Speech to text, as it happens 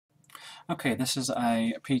Okay, this is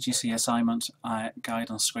a PGCE assignment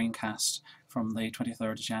guidance screencast from the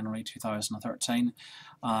 23rd of January 2013.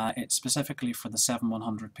 It's specifically for the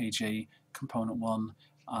 7100 PG Component 1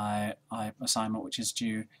 assignment, which is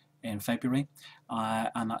due in February,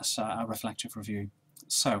 and that's a reflective review.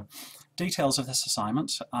 So, details of this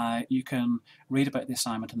assignment. You can read about the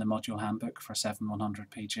assignment in the module handbook for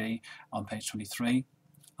 7100 PG on page 23,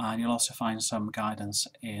 and you'll also find some guidance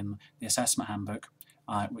in the assessment handbook,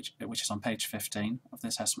 which is on page 15 of the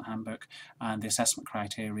assessment handbook, and the assessment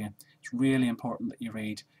criteria. It's really important that you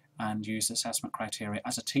read and use the assessment criteria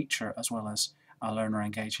as a teacher as well as a learner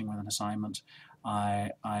engaging with an assignment,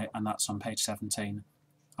 and that's on page 17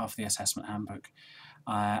 of the assessment handbook.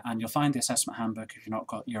 And you'll find the assessment handbook, if you've not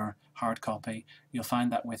got your hard copy, you'll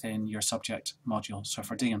find that within your subject module. So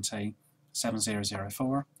for D&T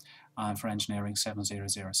 7004 and for engineering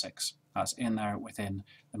 7006. That's in there within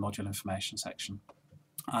the module information section.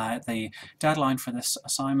 The deadline for this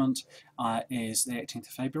assignment is the 18th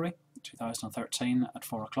of February 2013 at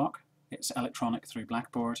 4 o'clock. It's electronic through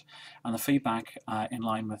Blackboard, and the feedback in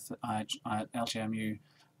line with LJMU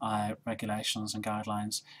regulations and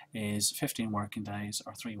guidelines is 15 working days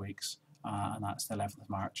or 3 weeks, and that's the 11th of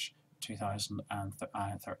March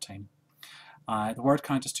 2013. The word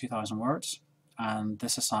count is 2,000 words, and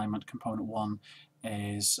this assignment, component 1,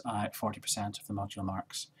 is 40% of the module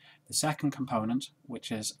marks. The second component,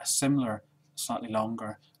 which is a similar, slightly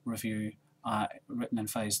longer review written in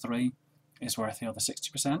phase 3, is worth the other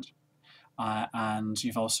 60%. And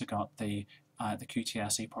you've also got the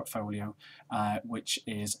QTSE portfolio, which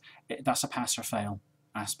is, that's a pass or fail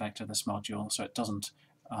aspect of this module, so it doesn't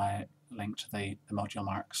link to the module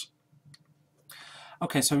marks.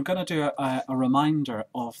 Okay, so we're going to do a reminder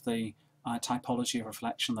of the typology of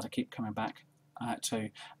reflection that I keep coming back to.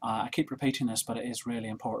 I keep repeating this, but it is really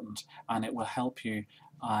important, and it will help you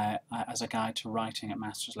as a guide to writing at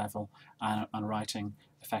master's level and writing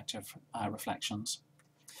effective reflections.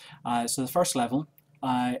 So the first level,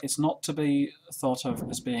 it's not to be thought of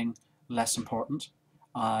as being less important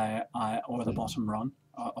or the bottom rung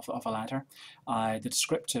of a ladder. The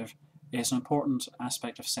descriptive is an important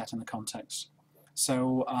aspect of setting the context.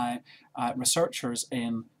 So researchers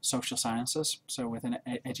in social sciences, so within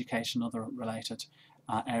education and other related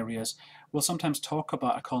areas, will sometimes talk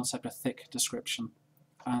about a concept of thick description.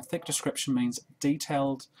 Thick description means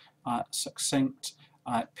detailed, succinct,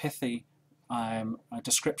 pithy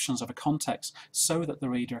descriptions of a context so that the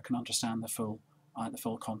reader can understand the full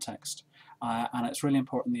context. And it's really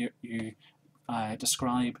important that you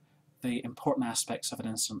describe the important aspects of an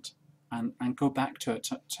incident and go back to it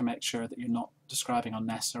to make sure that you're not describing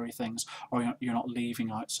unnecessary things or you're not leaving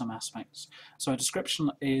out some aspects. So a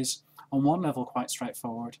description is on one level quite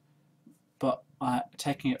straightforward, but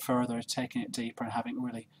taking it further, taking it deeper and having it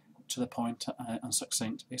really to the point and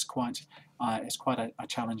succinct is quite a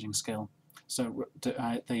challenging skill. So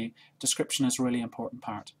the description is a really important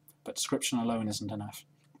part, but description alone isn't enough.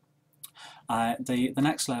 The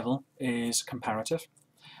next level is comparative,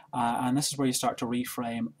 and this is where you start to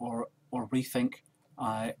reframe or rethink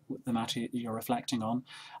the matter you're reflecting on.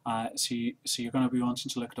 So you're going to be wanting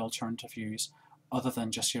to look at alternative views other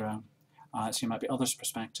than just your own. So you might be others'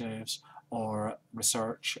 perspectives or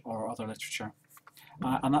research or other literature.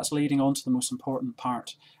 And that's leading on to the most important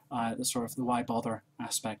part, the sort of the why bother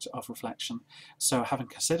aspect of reflection. So having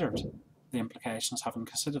considered the implications, having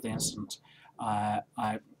considered the incident,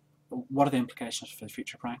 what are the implications for the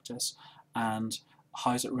future practice, and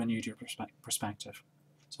how has it renewed your perspective?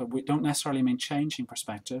 So we don't necessarily mean changing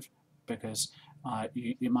perspective, because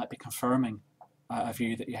you might be confirming a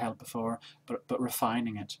view that you held before, but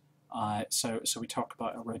refining it. So we talk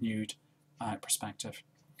about a renewed perspective.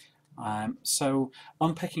 So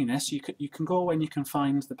unpicking this, you can go away and you can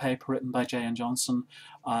find the paper written by J. and Johnson,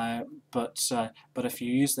 but if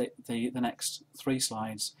you use the next 3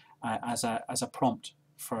 slides as a prompt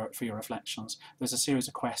for your reflections, there's a series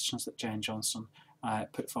of questions that J. and Johnson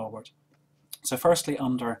put forward. So firstly,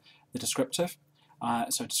 under the descriptive,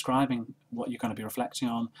 so describing what you're going to be reflecting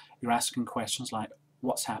on, you're asking questions like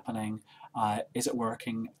what's happening, is it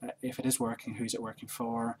working, if it is working, who's it working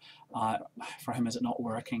for whom is it not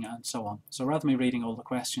working, and so on. So rather than me reading all the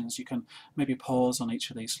questions, you can maybe pause on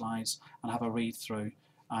each of these slides and have a read through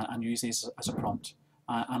and use these as a prompt.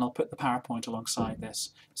 And I'll put the PowerPoint alongside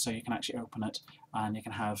this so you can actually open it and you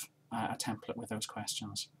can have a template with those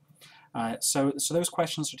questions. So those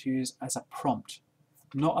questions are to use as a prompt,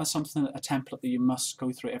 not as something, a template that you must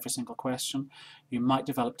go through every single question. You might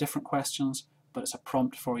develop different questions, but it's a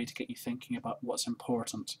prompt for you to get you thinking about what's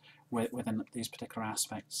important within these particular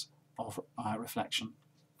aspects of reflection.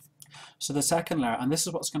 So the second layer, and this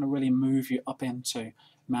is what's going to really move you up into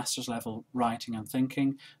master's level writing and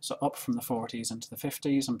thinking, so up from the 40s into the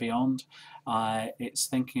 50s and beyond, it's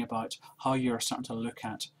thinking about how you're starting to look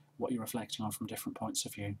at what you're reflecting on from different points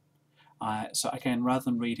of view. So again, rather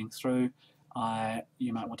than reading through,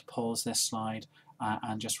 you might want to pause this slide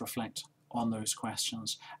and just reflect on those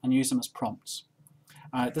questions and use them as prompts.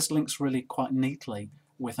 This links really quite neatly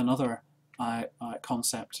with another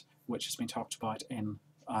concept which has been talked about in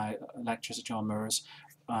lectures at John Moores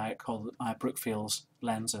called Brookfield's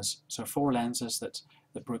lenses. So 4 lenses that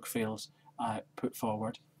Brookfield put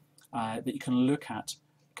forward that you can look at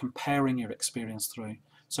comparing your experience through.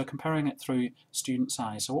 So comparing it through students'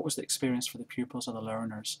 eyes. So what was the experience for the pupils or the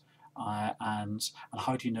learners, and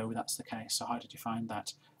how do you know that's the case? So how did you find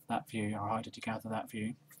that view, or how did you gather that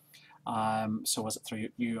view? So was it through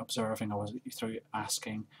you observing, or was it through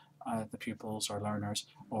asking the pupils or learners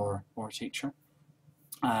or teacher?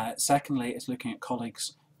 Secondly, it's looking at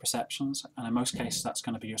colleagues' perceptions, and in most cases that's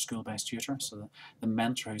going to be your school-based tutor, so the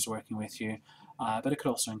mentor who's working with you, but it could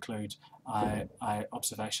also include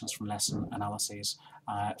observations from lesson analyses,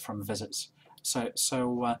 from visits. So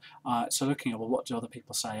looking at, well, what do other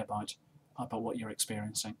people say about what you're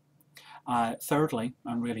experiencing? Thirdly,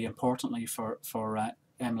 and really importantly for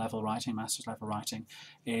M-level writing, master's level writing,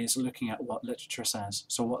 is looking at what literature says.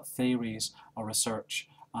 So what theories or research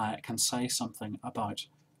can say something about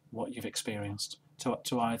what you've experienced,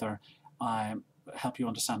 to either help you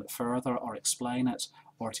understand it further or explain it,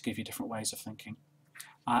 or to give you different ways of thinking.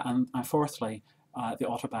 And fourthly, the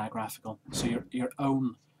autobiographical, so your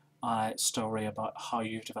own story about how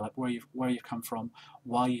you've developed, where you've come from,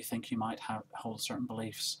 why you think you might hold certain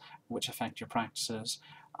beliefs which affect your practices,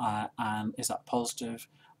 and is that positive?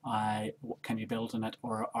 What can you build on it,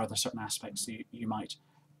 or are there certain aspects that you might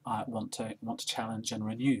want to challenge and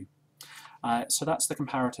renew? So that's the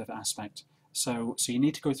comparative aspect. So you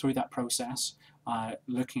need to go through that process,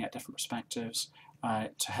 looking at different perspectives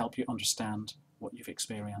to help you understand what you've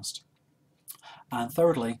experienced. And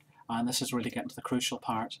thirdly, and this is really getting to the crucial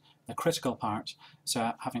part, the critical part,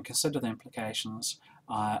 so having considered the implications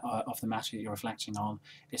of the matter that you're reflecting on,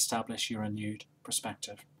 establish your renewed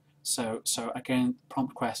perspective. So again,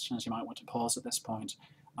 prompt questions, you might want to pause at this point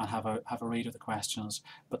and have a read of the questions,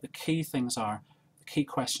 but the key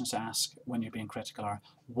questions to ask when you're being critical are,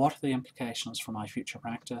 what are the implications for my future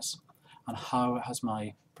practice, and how has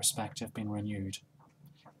my perspective been renewed?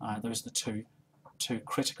 Those are the two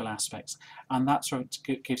critical aspects, and that sort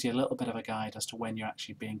of gives you a little bit of a guide as to when you're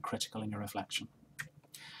actually being critical in your reflection.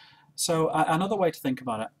 So another way to think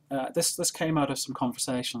about it, this came out of some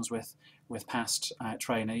conversations with past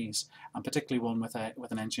trainees, and particularly one with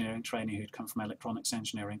an engineering trainee who'd come from electronics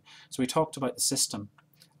engineering. So we talked about the system,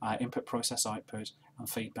 input, process, output, and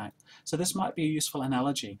feedback. So this might be a useful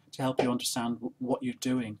analogy to help you understand what you're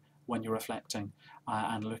doing when you're reflecting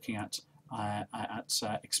and looking at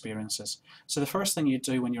experiences. So the first thing you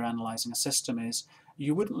do when you're analysing a system is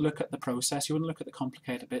you wouldn't look at the process, you wouldn't look at the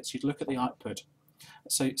complicated bits, you'd look at the output.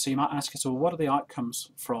 So you might ask yourself, what are the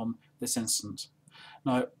outcomes from this incident?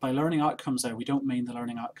 Now, by learning outcomes there, we don't mean the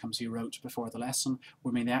learning outcomes you wrote before the lesson,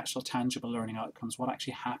 we mean the actual tangible learning outcomes, what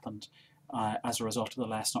actually happened as a result of the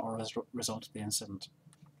lesson or as a result of the incident.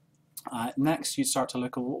 Next, you start to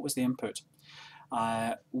look at what was the input.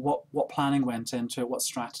 What planning went into it, what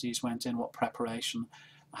strategies went in, what preparation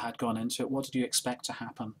had gone into it, what did you expect to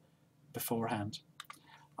happen beforehand.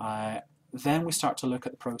 Then we start to look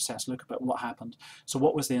at the process, look at what happened. So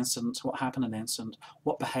what was the incident, what happened in the incident,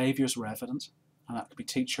 what behaviours were evident, and that could be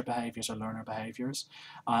teacher behaviours or learner behaviours,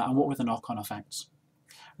 and what were the knock-on effects,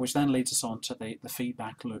 which then leads us on to the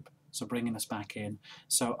feedback loop, so bringing us back in.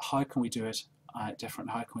 So how can we do it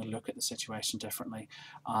different? How can we look at the situation differently?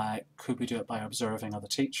 Could we do it by observing other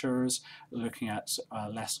teachers, looking at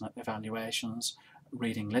lesson evaluations,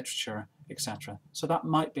 reading literature, etc. So that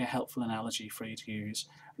might be a helpful analogy for you to use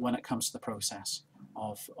when it comes to the process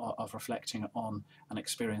of reflecting on an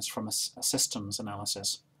experience from a systems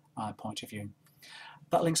analysis point of view.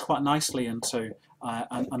 That links quite nicely into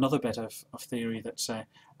another bit of theory that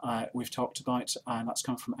we've talked about, and that's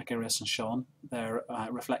come from Agiris and Sean, their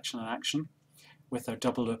reflection and action with their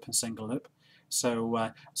double loop and single loop. So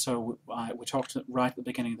we talked right at the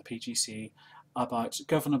beginning of the PGCE about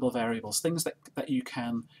governable variables, things that you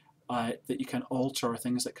can alter, or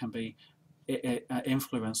things that can be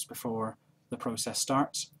influenced before the process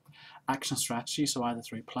starts. Action strategy, so either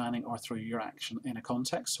through planning or through your action in a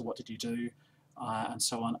context, so what did you do, and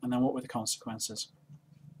so on, and then what were the consequences.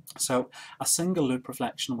 So a single loop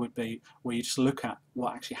reflection would be where you just look at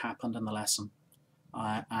what actually happened in the lesson.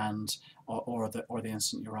 or the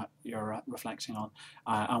incident you're reflecting on,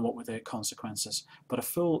 and what were the consequences. But a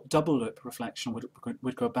full double loop reflection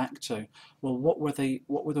would go back to, well, what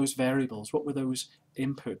were those variables, what were those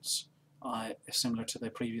inputs, similar to the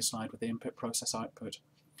previous slide with the input process output,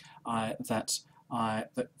 that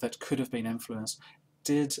could have been influenced.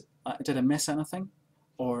 Did I miss anything,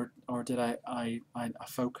 or did I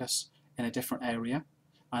focus in a different area?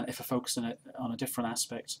 And if I focused on a different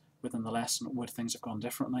aspect within the lesson, would things have gone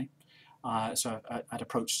differently? So I'd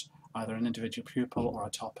approached either an individual pupil or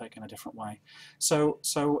a topic in a different way. So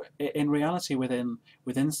in reality, within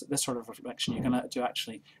this sort of reflection, you're going to do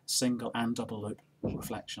actually single and double loop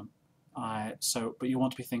reflection. But you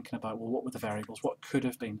want to be thinking about, well, what were the variables? What could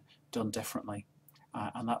have been done differently?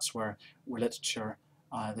 And that's where literature,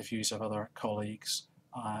 the views of other colleagues,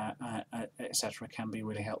 etc., can be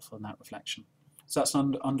really helpful in that reflection. So that's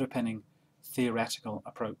an underpinning theoretical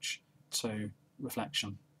approach to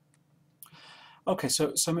reflection. Okay,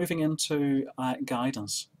 so moving into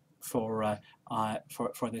guidance for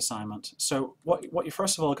the assignment. So what you're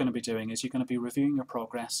first of all going to be doing is you're going to be reviewing your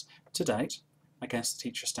progress to date against the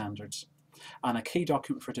teacher standards. And a key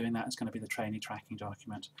document for doing that is going to be the trainee tracking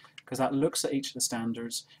document, because that looks at each of the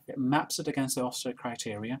standards, it maps it against the Ofsted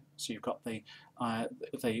criteria. So you've got the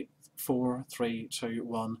 4, 3, 2,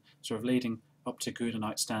 1 sort of leading up to good and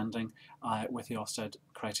outstanding with the Ofsted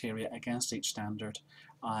criteria against each standard.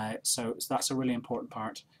 So that's a really important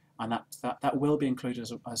part, and that will be included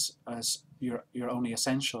as your only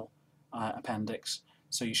essential appendix.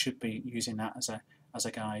 So you should be using that as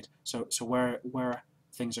a guide. So where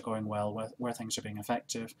things are going well, where things are being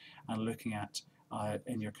effective, and looking at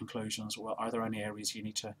in your conclusions, well, are there any areas you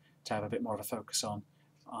need to have a bit more of a focus on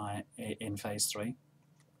in phase 3?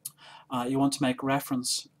 You want to make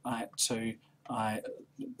reference to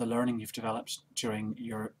the learning you've developed during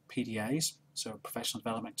your PDAs, so professional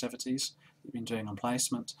development activities you've been doing on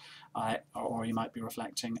placement, or you might be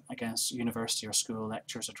reflecting against university or school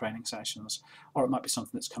lectures or training sessions, or it might be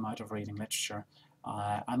something that's come out of reading literature,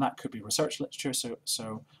 and that could be research literature,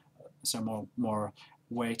 so more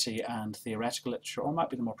weighty and theoretical literature, or it might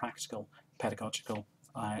be the more practical pedagogical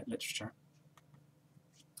literature.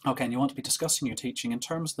 Okay, and you want to be discussing your teaching in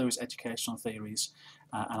terms of those educational theories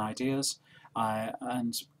and ideas,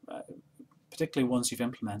 and particularly ones you've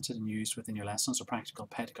implemented and used within your lessons, or practical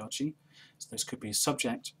pedagogy. So this could be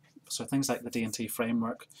subject, so things like the D&T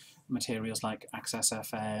framework, materials like Access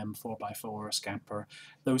FM, 4x4, Scamper,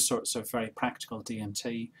 those sorts of very practical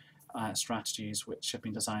D&T strategies which have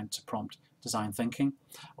been designed to prompt design thinking.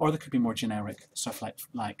 Or there could be more generic stuff like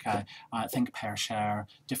think, pair, share,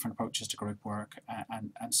 different approaches to group work,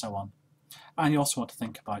 and so on. And you also want to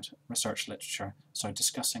think about research literature, so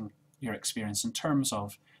discussing your experience in terms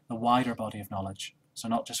of the wider body of knowledge, so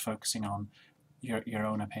not just focusing on your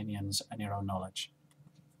own opinions and your own knowledge.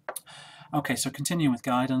 Okay, so continuing with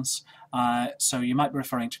guidance, so you might be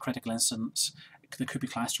referring to critical incidents. There could be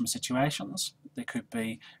classroom situations, they could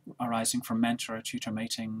be arising from mentor or tutor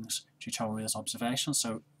meetings, tutorials, observations.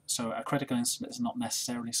 So a critical incident is not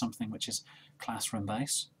necessarily something which is classroom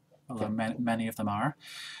based, although many of them are.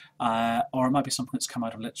 Or it might be something that's come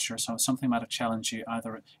out of literature, so something might have challenged you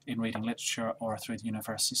either in reading literature or through the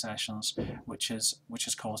university sessions, which has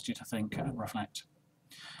caused you to think and reflect.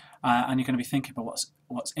 And you're going to be thinking about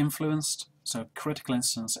what's influenced, so critical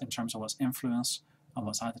incidents in terms of what's influenced and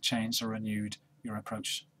what's either changed or renewed your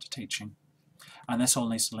approach to teaching. And this all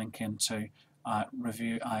needs to link into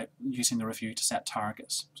using the review to set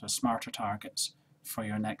targets, so smarter targets for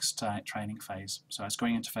your next training phase. So as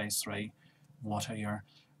going into phase 3, what are your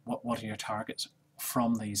targets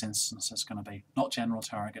from these instances going to be? Not general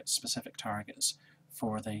targets, specific targets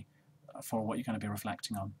for what you're going to be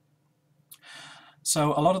reflecting on.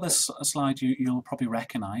 So a lot of this slide you'll probably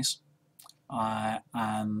recognise,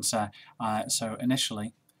 so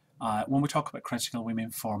initially, when we talk about critical, we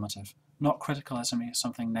mean formative. Not critical as in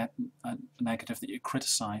something negative that you're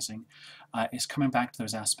criticising. It's coming back to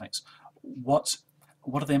those aspects. What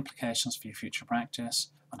are the implications for your future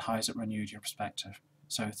practice, and how has it renewed your perspective?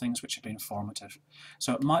 So things which have been formative.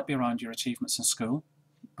 So it might be around your achievements in school,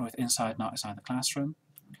 both inside and outside the classroom.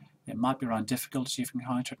 It might be around difficulties you've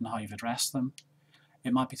encountered and how you've addressed them.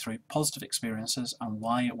 It might be through positive experiences and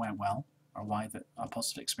why it went well, or why a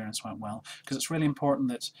positive experience went well. Because it's really important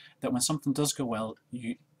that when something does go well,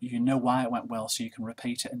 you know why it went well, so you can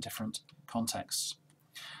repeat it in different contexts.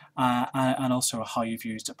 And also how you've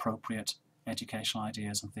used appropriate educational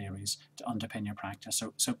ideas and theories to underpin your practice.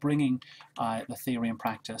 So bringing the theory and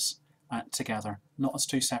practice together, not as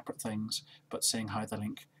two separate things, but seeing how they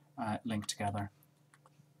link together.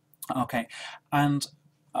 Okay, and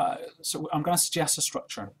so I'm going to suggest a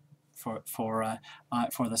structure for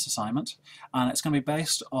this assignment, and it's going to be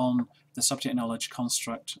based on the subject knowledge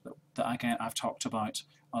construct that again I've talked about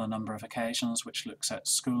on a number of occasions, which looks at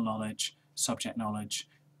school knowledge, subject knowledge,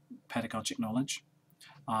 pedagogic knowledge,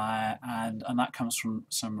 and that comes from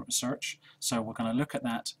some research. So we're going to look at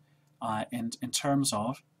that in terms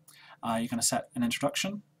of you're going to set an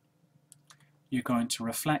introduction. You're going to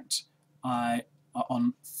reflect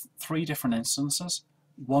on three different instances,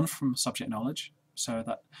 one from subject knowledge, so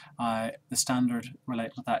that the standard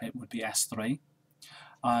related to that it would be S3.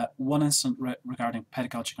 One instant regarding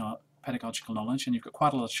pedagogical knowledge, and you've got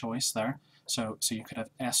quite a lot of choice there. So you could have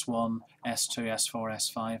S1, S2, S4,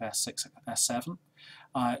 S5, S6, S7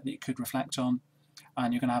 that you could reflect on,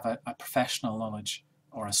 and you're going to have a professional knowledge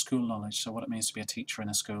or a school knowledge, so what it means to be a teacher in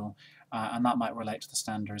a school, and that might relate to the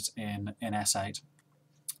standards in S8.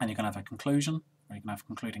 And you're going to have a conclusion, or you're going to have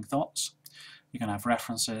concluding thoughts, you're going to have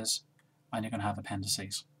references, and you're going to have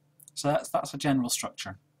appendices. So that's a general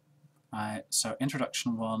structure. So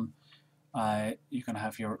introduction 1, you're going to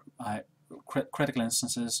have your critical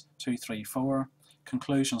instances 2, 3, 4,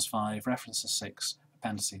 conclusions 5, references 6,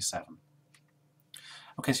 appendices 7.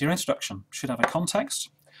 Okay, so your introduction should have a context.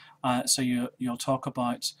 So you'll talk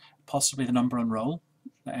about possibly the number and role,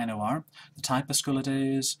 the NOR, the type of school it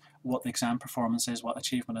is, what the exam performance is, what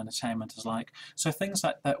achievement and attainment is like. So things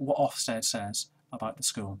like that, what Ofsted says about the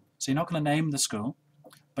school. So you're not going to name the school,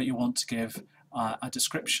 but you want to give a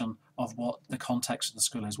description of what the context of the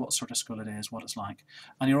school is, what sort of school it is, what it's like.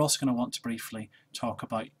 And you're also going to want to briefly talk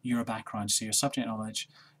about your background, so your subject knowledge,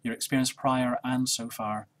 your experience prior and so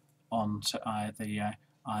far on to the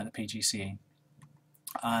PGCE.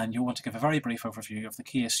 And you'll want to give a very brief overview of the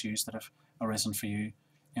key issues that have arisen for you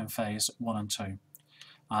in phase 1 and 2.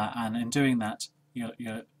 And in doing that,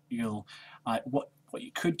 what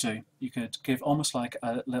you could do, you could give almost like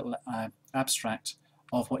a little abstract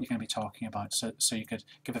of what you're going to be talking about. So you could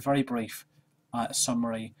give a very brief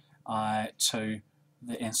summary to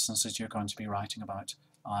the instances you're going to be writing about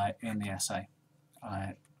in the essay.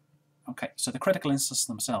 Okay, so the critical instances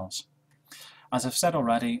themselves. As I've said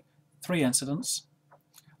already, 3 incidents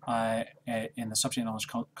in the subject knowledge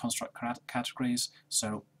construct categories.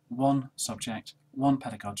 So 1 subject, 1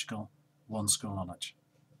 pedagogical, 1 school knowledge.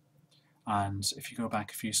 And if you go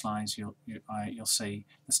back a few slides, you'll see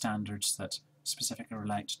the standards that specifically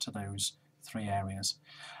relate to those 3 areas.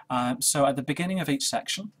 So at the beginning of each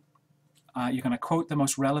section, you're going to quote the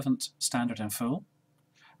most relevant standard in full,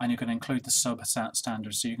 and you're going to include the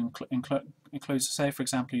sub-standards. So you can include, say for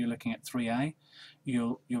example, you're looking at 3A,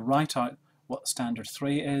 you'll write out what standard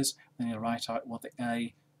 3 is, then you'll write out what the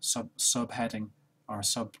A subheading or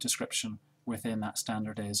sub-description within that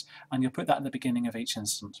standard is, and you'll put that at the beginning of each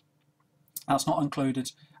instant. That's not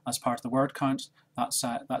included as part of the word count, that's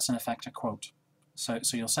in effect a quote. So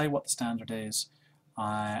you'll say what the standard is,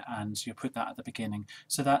 and you put that at the beginning.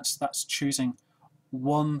 So that's choosing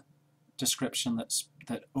one description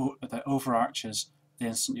that overarches the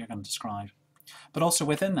instant you're going to describe. But also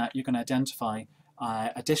within that, you're going to identify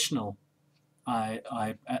additional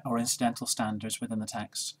or incidental standards within the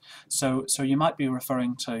text. So you might be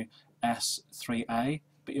referring to S3A,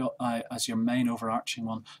 but as your main overarching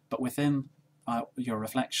one, but within your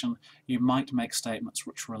reflection, you might make statements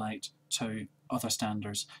which relate to other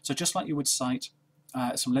standards. So just like you would cite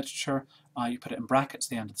some literature, you put it in brackets at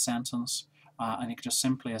the end of the sentence, and you can just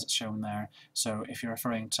simply, as it's shown there, so if you're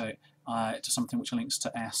referring to something which links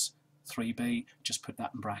to S3B, just put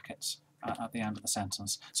that in brackets at the end of the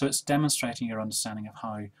sentence. So it's demonstrating your understanding of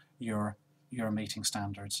how you're meeting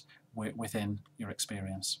standards within your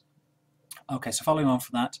experience. Okay, so following on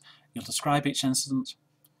from that, you'll describe each incident.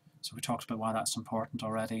 So we talked about why that's important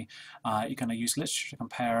already. You're going to use literature to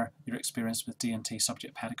compare your experience with D&T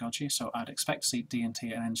subject pedagogy. So I'd expect to see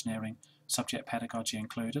D&T and engineering subject pedagogy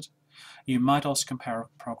included. You might also compare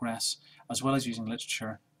progress, as well as using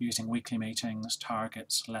literature, using weekly meetings,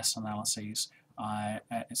 targets, lesson analyses,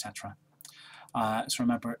 etc. So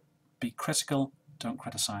remember, be critical, don't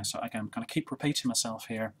criticise. So again, I'm going to keep repeating myself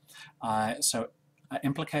here.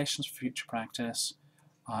 Implications for future practice,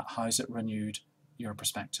 how is it renewed your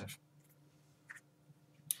perspective?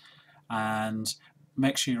 And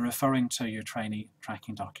make sure you're referring to your trainee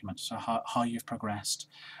tracking document, so how you've progressed,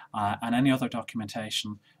 and any other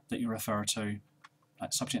documentation that you refer to,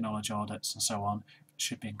 like subject knowledge audits and so on,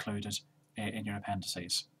 should be included in your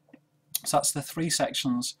appendices. So that's the 3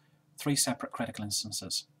 sections, 3 separate critical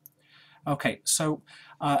instances. Okay, so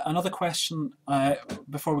another question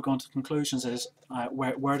before we go on to conclusions is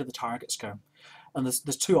where do the targets go? And there's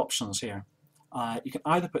 2 options here. You can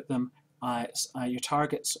either put them your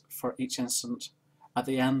targets for each incident at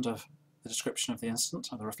the end of the description of the incident,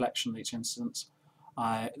 or the reflection of each incident.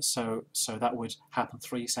 So that would happen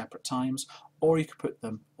 3 separate times, or you could put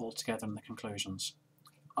them all together in the conclusions.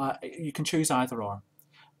 You can choose either or.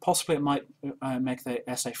 Possibly it might make the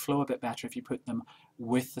essay flow a bit better if you put them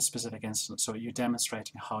with the specific incident, so you're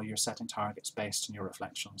demonstrating how you're setting targets based on your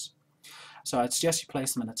reflections. So I'd suggest you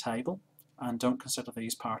place them in a table, and don't consider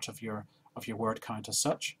these part of your word count as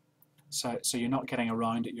such. So you're not getting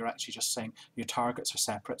around it, you're actually just saying your targets are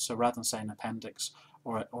separate, so rather than saying appendix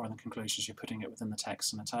or in the conclusions, you're putting it within the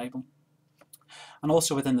text in a table. And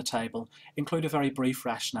also within the table, include a very brief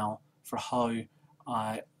rationale for how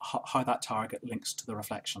that target links to the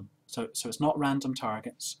reflection. So it's not random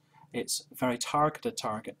targets, it's very targeted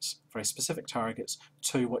targets, very specific targets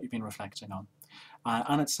to what you've been reflecting on.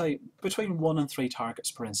 And I'd say between 1 and 3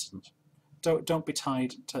 targets per incident. Don't be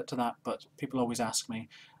tied to that, but people always ask me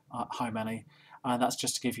how many, and that's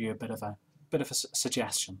just to give you a bit of a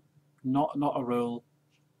suggestion, not a rule,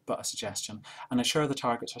 but a suggestion. And ensure the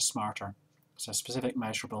targets are smarter, so specific,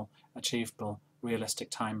 measurable, achievable, realistic,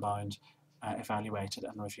 time-bound, evaluated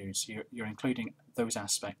and reviewed. So you're including those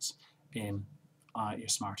aspects in your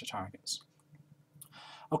smarter targets.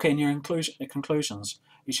 Okay, in your conclusions,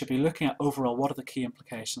 you should be looking at overall what are the key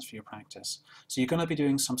implications for your practice. So you're going to be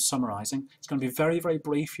doing some summarising. It's going to be very, very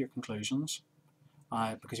brief, your conclusions,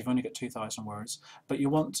 because you've only got 2,000 words, but you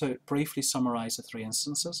want to briefly summarise the 3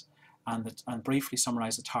 instances and briefly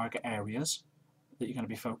summarise the target areas that you're going to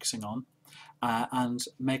be focusing on, and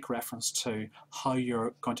make reference to how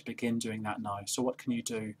you're going to begin doing that now. So what can you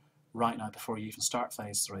do right now before you even start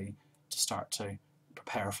phase 3 to start to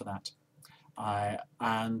prepare for that?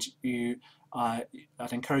 And I'd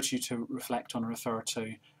encourage you to reflect on and refer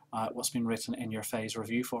to what's been written in your phase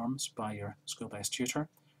review forms by your school-based tutor,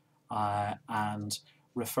 and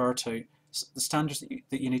refer to the standards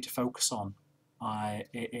that you need to focus on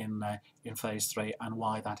in phase 3 and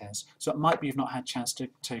why that is. So it might be you've not had a chance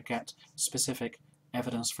to get specific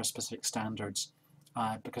evidence for specific standards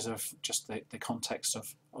because of just the context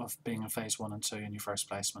of being in phase 1 and 2 in your first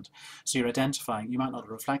placement. So you're identifying, you might not have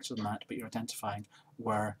reflected on that, but you're identifying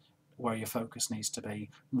where your focus needs to be,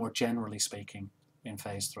 more generally speaking, in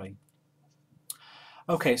phase 3.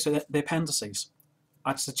 Okay, so the appendices.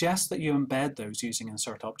 I'd suggest that you embed those using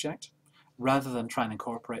insert object rather than try and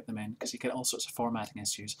incorporate them in, because you get all sorts of formatting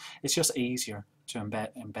issues. It's just easier to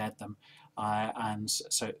embed them, and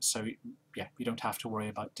so yeah, you don't have to worry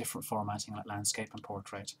about different formatting like landscape and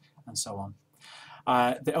portrait and so on.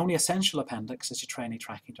 The only essential appendix is your trainee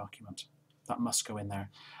tracking document. That must go in there.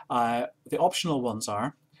 The optional ones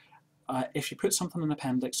are, if you put something in an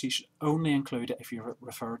appendix, you should only include it if you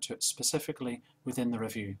refer to it specifically within the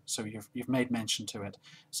review. So you've made mention to it.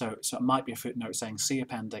 So it might be a footnote saying see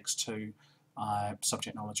appendix to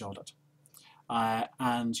subject knowledge audit.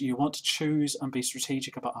 And you want to choose and be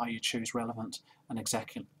strategic about how you choose relevant and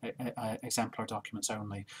exemplar documents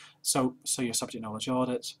only. So your subject knowledge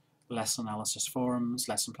audit, lesson analysis forms,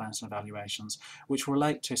 lesson plans and evaluations, which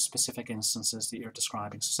relate to specific instances that you're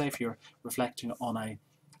describing. So say if you're reflecting on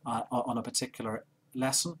a particular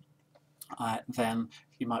lesson, then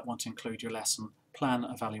you might want to include your lesson plan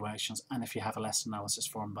evaluations, and if you have a lesson analysis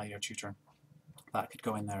form by your tutor, that could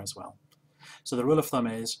go in there as well. So the rule of thumb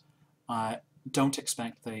is don't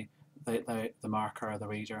expect the marker or the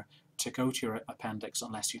reader to go to your appendix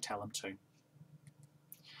unless you tell them to.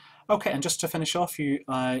 Okay, and just to finish off, you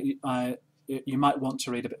might want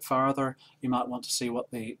to read a bit further. You might want to see what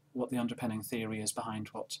the underpinning theory is behind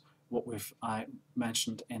what we've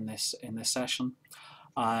mentioned in this session.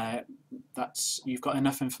 You've got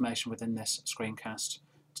enough information within this screencast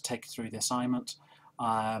to take you through the assignment.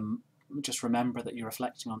 Just remember that you're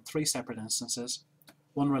reflecting on 3 separate instances,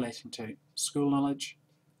 one relating to school knowledge,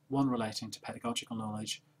 one relating to pedagogical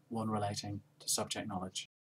knowledge, one relating to subject knowledge.